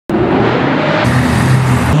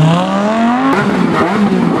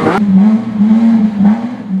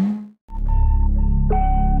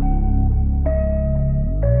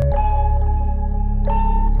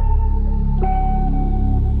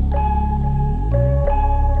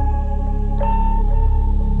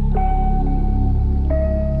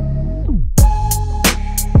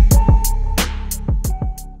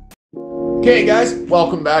Okay guys,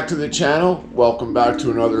 welcome back to the channel. Welcome back to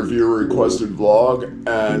another viewer requested vlog.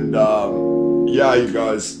 And yeah, you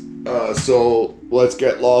guys, so let's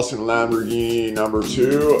get lost in Lamborghini number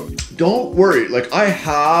 2. Don't worry, like I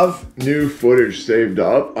have new footage saved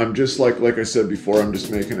up. I'm just like I said before, I'm just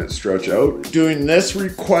making it stretch out. Doing this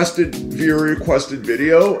viewer requested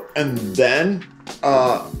video, and then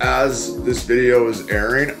as this video is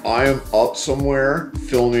airing, I am up somewhere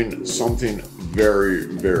filming something very,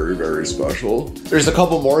 very, very special. There's a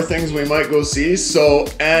couple more things we might go see. So,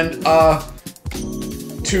 and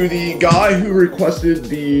to the guy who requested to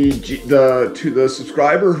the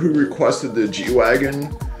subscriber who requested the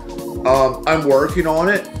G-Wagon, I'm working on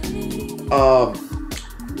it.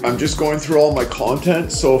 I'm just going through all my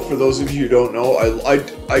content. So for those of you who don't know,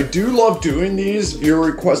 I do love doing these viewer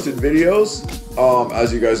requested videos.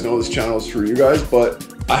 As you guys know, this channel is for you guys, but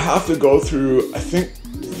I have to go through, I think,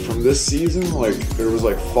 from this season, like there was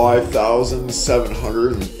like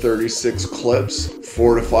 5,736 clips,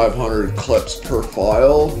 400 to 500 clips per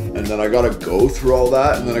file, and then I gotta go through all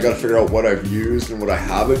that, and then I gotta figure out what I've used and what I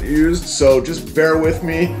haven't used. So just bear with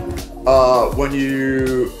me. When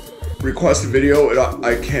you request a video,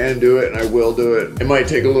 I can do it and I will do it. It might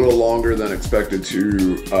take a little longer than expected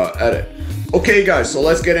to edit. Okay guys, so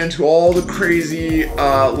let's get into all the crazy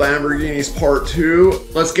Lamborghinis part 2.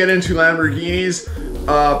 Let's get into Lamborghinis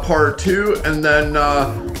part 2, and then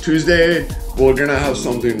Tuesday we're gonna have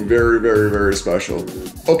something very, very, very special.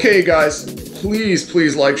 Okay guys,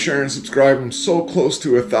 please like, share, and subscribe. I'm so close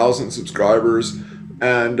to 1,000 subscribers,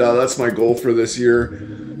 and that's my goal for this year.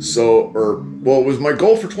 So, well, it was my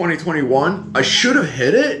goal for 2021. I should have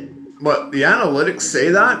hit it, but the analytics say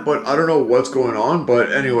that, but I don't know what's going on.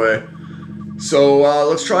 But anyway, so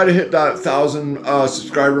let's try to hit that 1,000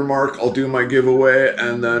 subscriber mark. I'll do my giveaway,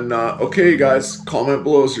 and then okay guys, comment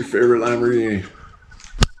below is your favorite Lamborghini.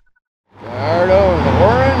 Gallardo in the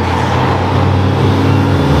orange.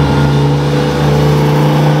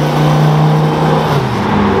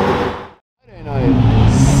 Friday night.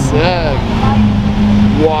 Sick.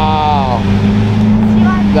 Wow.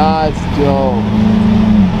 That's dope.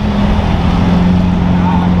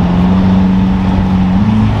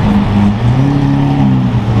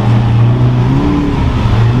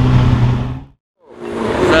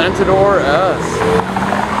 V10'S.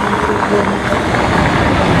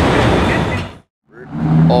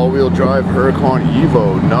 All-wheel drive Huracan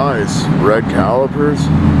Evo, nice. Red calipers,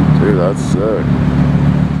 dude, that's sick.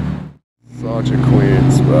 Such a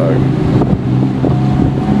clean spec.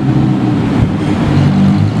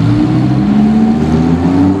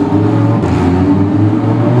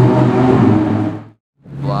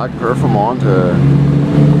 Black Performante.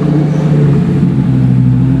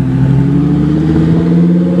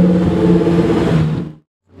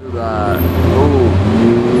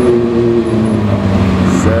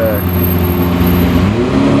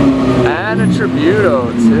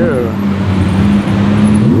 Tributo too.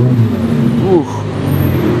 Oof.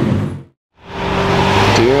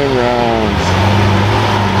 Doing rounds.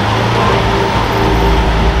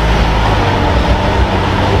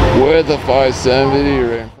 With a 570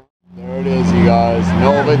 ring. There it is, you guys.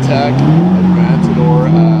 Novatech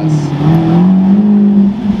V10'S.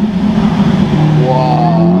 Wow.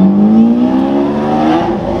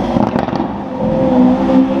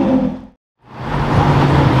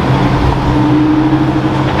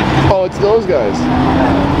 Those guys.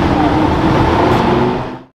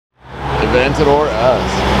 V10'S.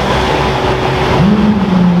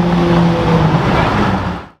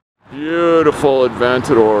 Beautiful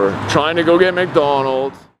Aventador. Trying to go get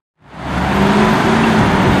McDonald's.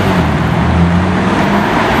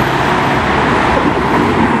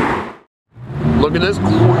 Look at this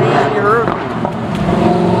crazy hurricane.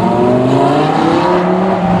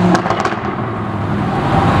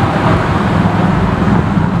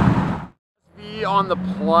 On the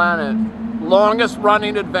planet. Longest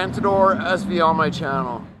running Aventador SV on my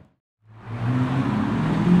channel.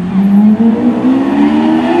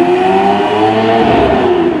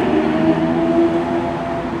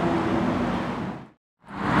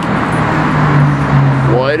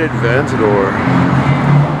 White Aventador.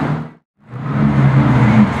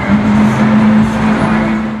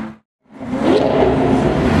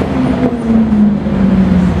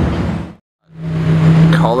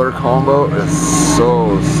 Color combo is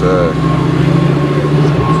so sick.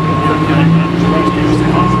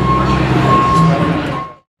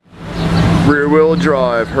 Rear wheel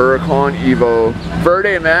drive Huracan Evo.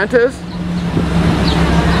 Verde Mantis?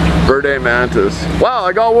 Verde Mantis. Wow,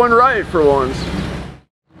 I got one right for once.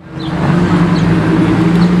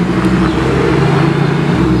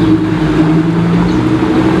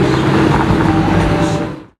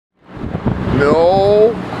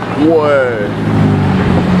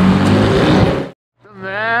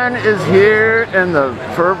 is here in the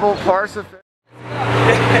purple Pacific.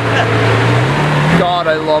 God,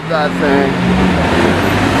 I love that thing.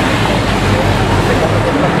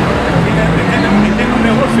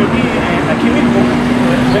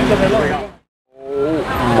 Oh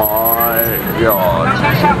my God.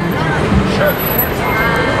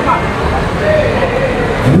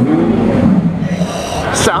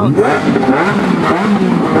 Sound.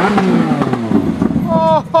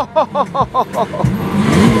 Oh,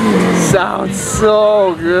 sounds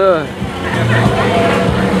so good.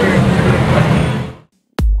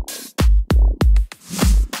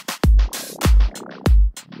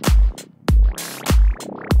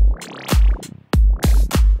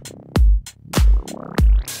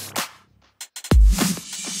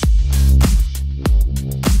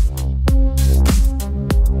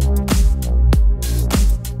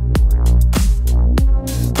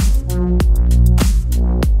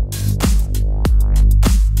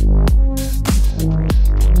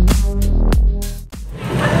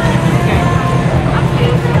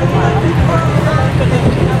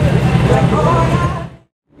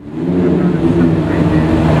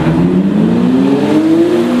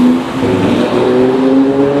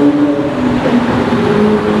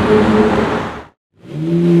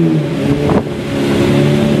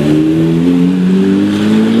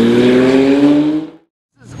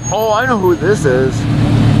 Oh, I know who this is.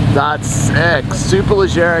 That's sick.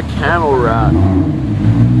 Superleggera camel wrap.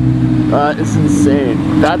 That is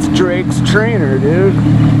insane. That's Drake's trainer, dude.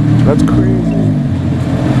 That's crazy.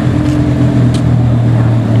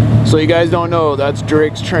 So you guys don't know, that's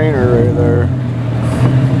Drake's trainer right there.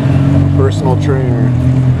 Personal trainer.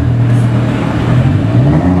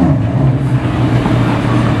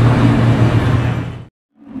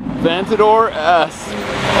 V12'S.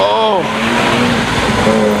 Oh.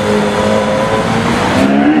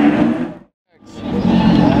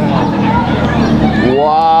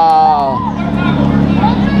 Wow.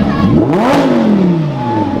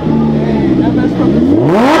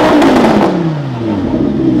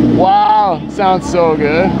 Wow, sounds so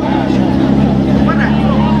good.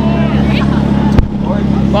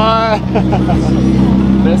 Bye.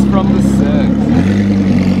 Miss from the 6.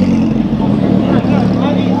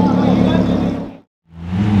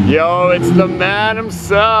 Yo, it's the man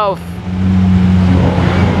himself.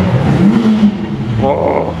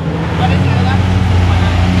 Oh.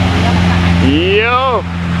 Yo.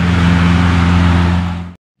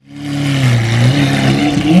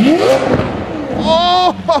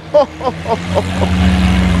 Oh.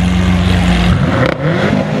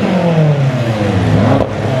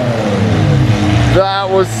 That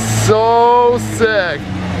was so sick.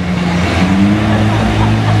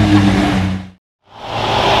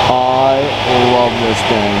 I love this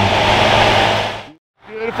thing.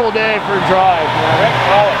 Beautiful day for a drive, man.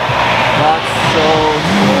 Oh, that's so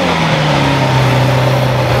sick.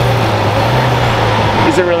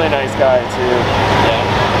 He's a really nice guy too. Yeah.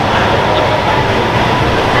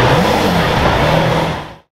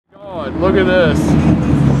 God, look at this.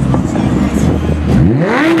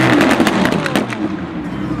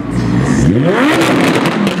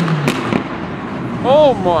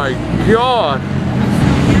 Oh my God.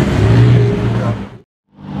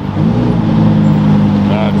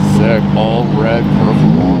 That's sick. All red,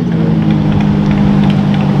 purple on it.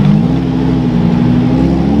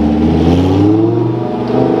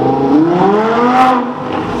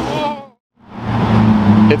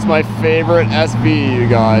 It's my favorite SV, you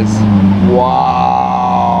guys.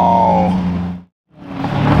 Wow.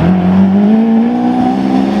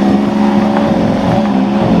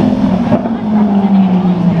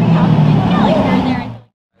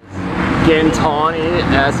 Gintani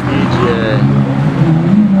SVJ.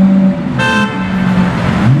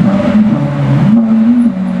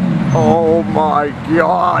 Oh my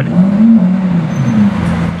God.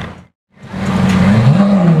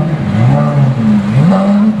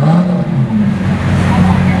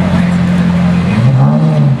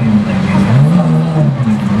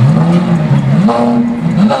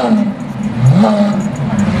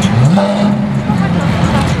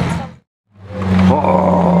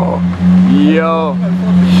 Oh, yo,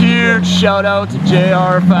 huge shout out to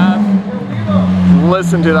JR Fab.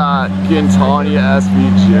 Listen to that, Gintani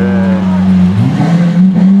SVJ.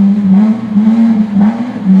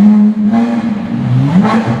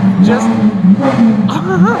 Just,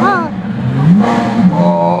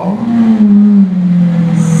 oh,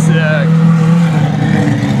 sick.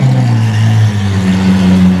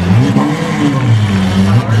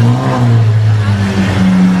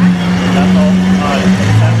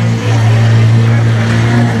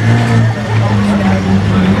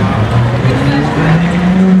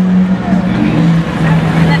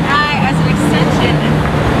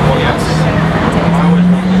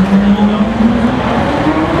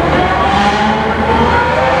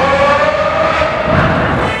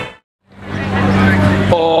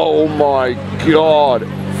 god.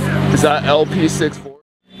 Is that LP640?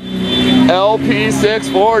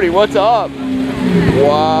 LP640, what's up?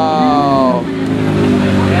 Wow.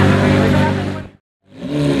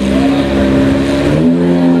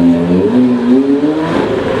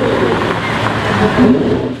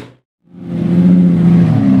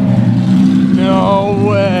 No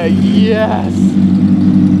way, yes.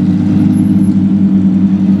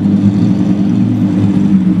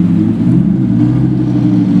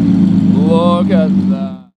 Look at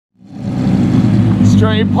that.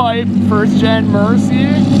 Straight pipe, first gen Mercy.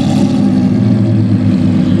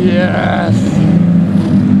 Yes.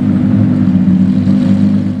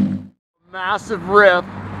 Massive rip.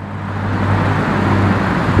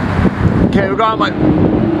 Okay, we got my...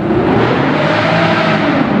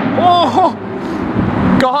 Oh!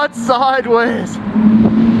 Got sideways.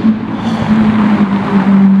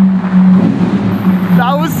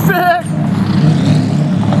 That was sick.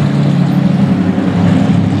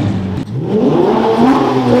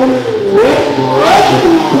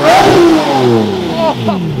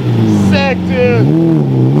 Oh, sick, dude.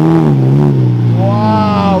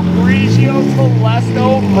 Wow, Grigio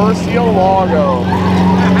Telesto Murcielago.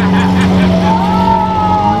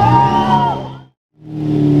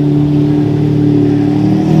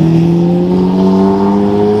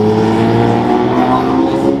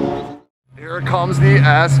 Here comes the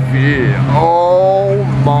SV. Oh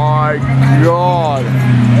my god.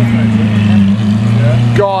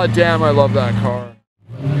 God damn, I love that car.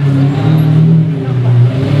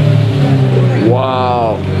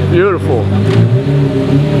 Wow, beautiful.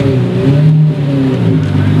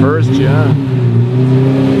 First gen.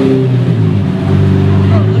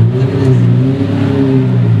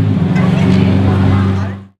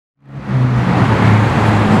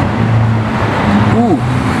 Ooh,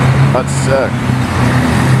 that's sick.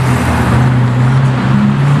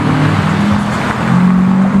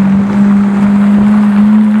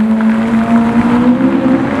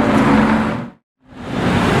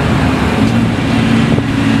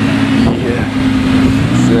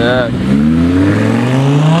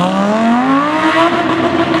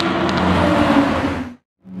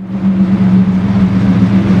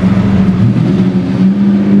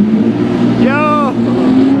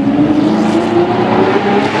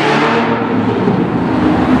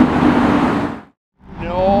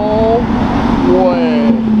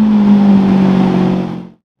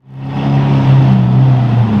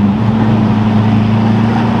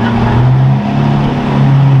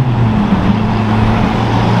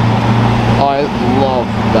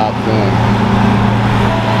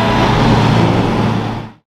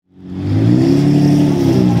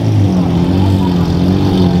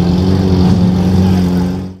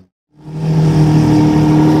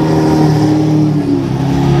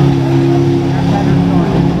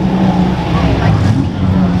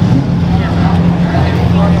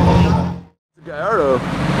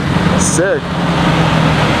 Sick.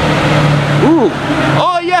 Ooh.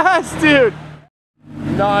 Oh yes, dude.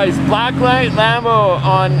 Nice. Blacklight Lambo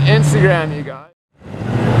on Instagram, you guys.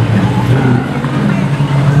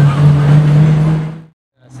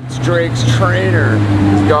 Yes, it's Drake's trainer.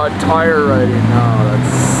 He's got tire riding now.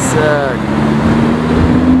 That's sick.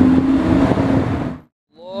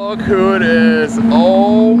 Look who it is.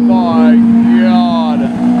 Oh my god.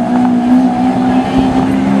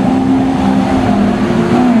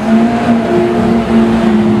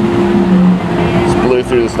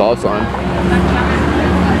 Through the stop sign.